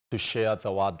to share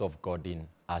the word of God in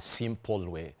a simple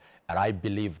way. And I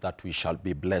believe that we shall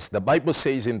be blessed. The Bible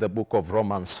says in the book of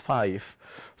Romans 5,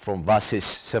 from verses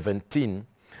 17,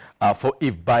 for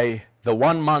if by the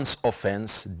one man's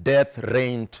offense death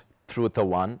reigned through the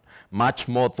one, much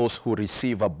more those who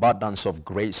receive abundance of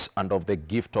grace and of the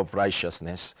gift of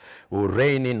righteousness will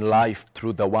reign in life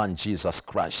through the one Jesus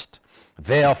Christ.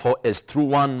 Therefore, as through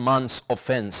one man's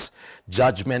offense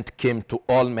judgment came to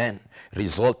all men,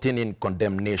 resulting in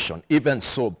condemnation, even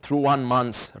so through one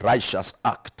man's righteous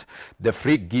act the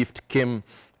free gift came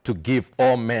to give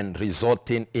all men,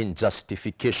 resulting in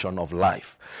justification of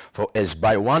life. For as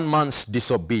by one man's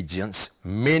disobedience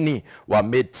many were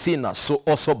made sinners, so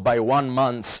also by one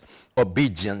man's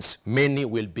obedience many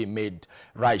will be made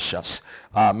righteous.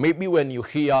 Maybe when you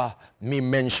hear me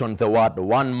mention the word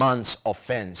one man's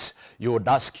offense, you would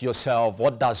ask yourself,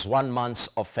 what does one man's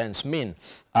offense mean?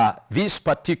 This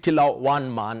particular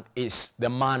one man is the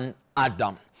man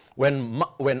Adam.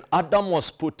 When Adam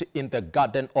was put in the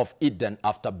Garden of Eden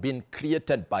after being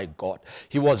created by God,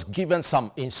 he was given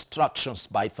some instructions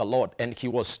by the Lord, and he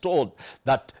was told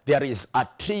that there is a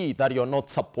tree that you're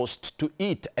not supposed to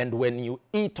eat, and when you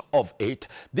eat of it,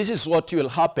 this is what will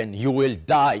happen: you will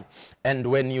die. And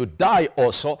when you die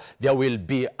also, there will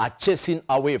be a chasing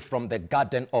away from the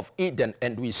Garden of Eden.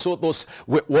 And we saw those,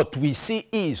 what we see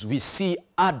is, we see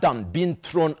Adam being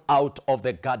thrown out of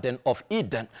the Garden of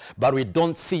Eden, but we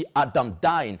don't see Adam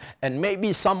dying. And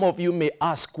maybe some of you may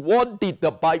ask, what did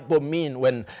the Bible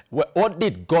mean what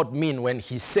did God mean when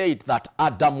he said that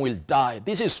Adam will die?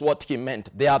 This is what he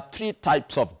meant. There are three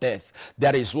types of death.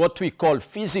 There is what we call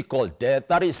physical death.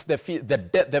 That is the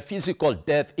physical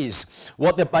death is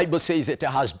what the Bible says it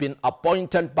has been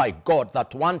appointed by God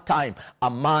that one time a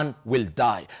man will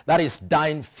die. That is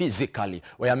dying physically,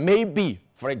 where maybe,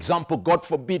 for example, God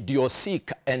forbid, you're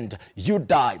sick and you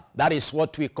die. That is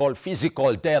what we call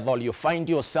physical death, or you find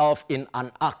yourself in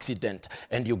an accident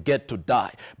and you get to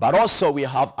die. But also we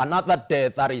have another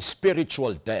death, that is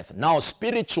spiritual death. Now,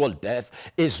 spiritual death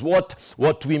is what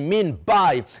we mean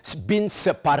by being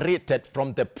separated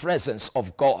from the presence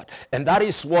of God. And that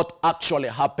is what actually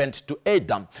happened to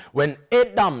Adam. When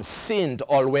Adam sinned,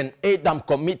 or when Adam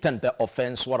committed the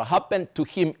offense, what happened to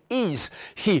him is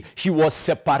he was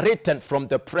separated from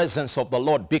the presence of the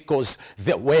Lord, because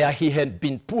where he had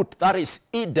been put, that is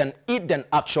Eden. Eden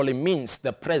actually means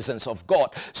the presence of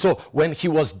God. So when he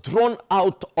was thrown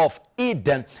out of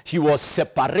Eden, he was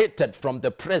separated from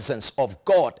the presence of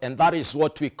God, and that is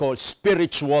what we call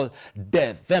spiritual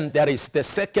death. Then there is the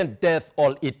second death,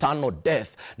 or eternal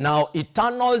death. Now,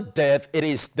 eternal death, it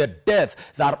is the death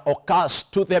that occurs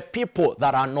to the people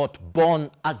that are not born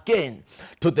again,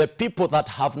 to the people that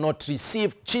have not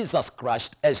received Jesus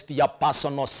Christ as their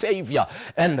personal Savior.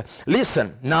 And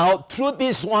listen, now through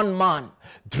this one man,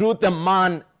 through the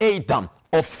man Adam,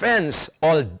 offense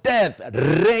or death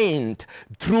reigned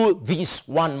through this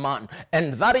one man.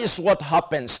 And that is what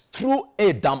happens through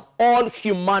Adam. All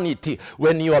humanity,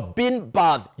 when you are being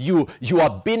birthed, you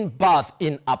are being birthed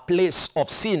in a place of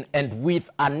sin and with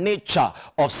a nature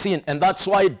of sin. And that's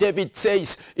why David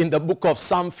says in the book of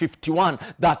Psalm 51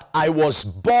 that I was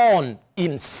born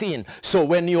in sin. So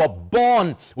when you are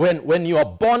born, when you are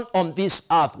born on this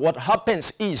earth, what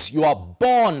happens is you are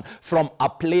born from a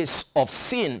place of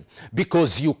sin,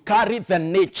 because you carry the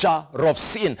nature of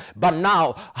sin. But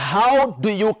now, how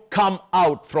do you come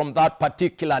out from that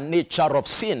particular nature of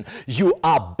sin? You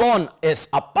are born as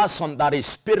a person that is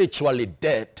spiritually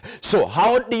dead. So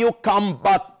how do you come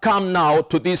now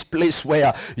to this place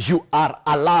where you are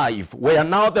alive, where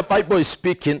now the Bible is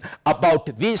speaking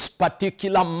about this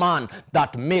particular man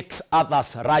that makes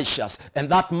others righteous, and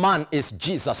that man is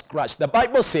Jesus Christ. The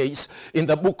Bible says in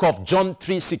the book of John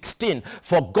 3:16,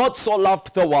 for God so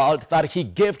loved the world that he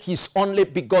gave his only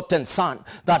begotten son,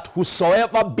 that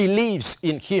whosoever believes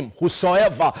in him,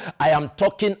 whosoever, I am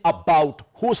talking about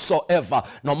whosoever,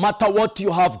 no matter what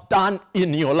you have done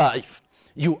in your life,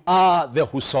 you are the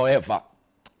whosoever.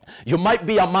 You might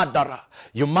be a murderer.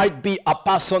 You might be a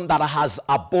person that has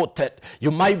aborted.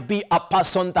 You might be a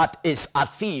person that is a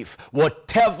thief.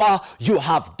 Whatever you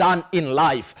have done in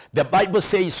life, the Bible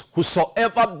says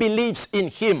whosoever believes in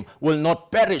him will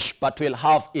not perish but will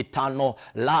have eternal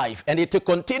life. And it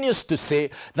continues to say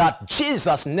that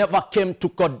Jesus never came to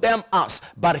condemn us,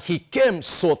 but he came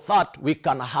so that we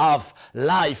can have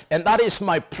life. And that is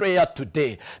my prayer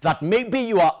today, that maybe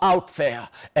you are out there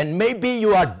and maybe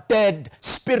you are dead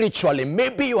spiritually, spiritually,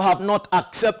 maybe you have not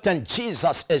accepted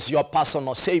Jesus as your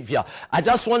personal Savior, I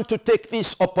just want to take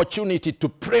this opportunity to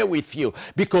pray with you,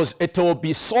 because it will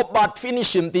be so bad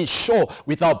finishing this show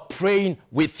without praying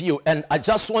with you. And I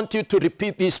just want you to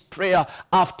repeat this prayer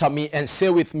after me and say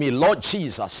with me, Lord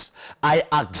Jesus, I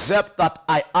accept that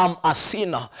I am a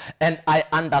sinner, and I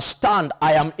understand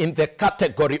I am in the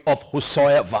category of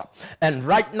whosoever. And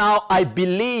right now I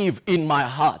believe in my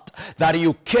heart that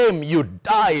you came, you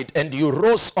died, and you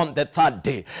rose on the third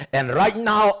day. And right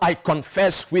now I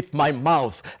confess with my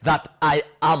mouth that I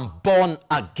am born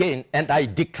again, and I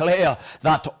declare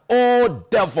that, oh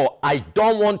devil, I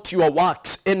don't want your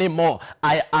works anymore.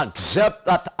 I accept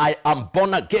that I am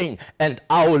born again, and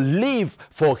I will live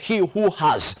for he who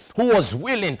was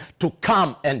willing to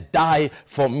come and die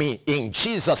for me. In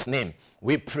Jesus' name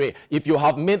we pray. If you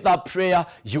have made that prayer,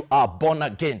 you are born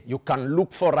again. You can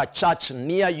look for a church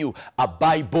near you, a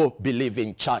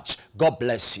Bible-believing church. God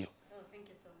bless you.